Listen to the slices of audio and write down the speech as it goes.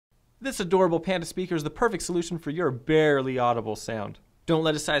This adorable Panda speaker is the perfect solution for your barely audible sound. Don't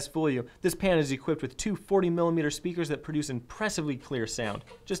let a size fool you. This Panda is equipped with two 40mm speakers that produce impressively clear sound.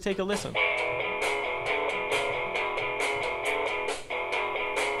 Just take a listen.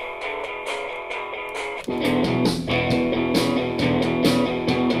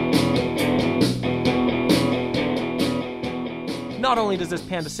 Not only does this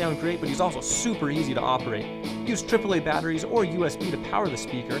Panda sound great, but he's also super easy to operate. Use AAA batteries or USB to power the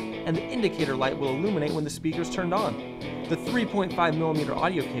speaker, and the indicator light will illuminate when the speaker is turned on. The 3.5mm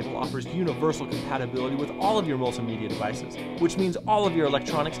audio cable offers universal compatibility with all of your multimedia devices, which means all of your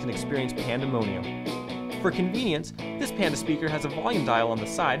electronics can experience pandemonium. For convenience, this Panda speaker has a volume dial on the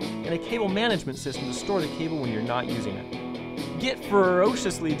side and a cable management system to store the cable when you're not using it. Get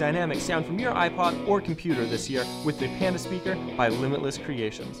ferociously dynamic sound from your iPod or computer this year with the Panda speaker by Limitless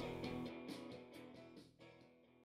Creations.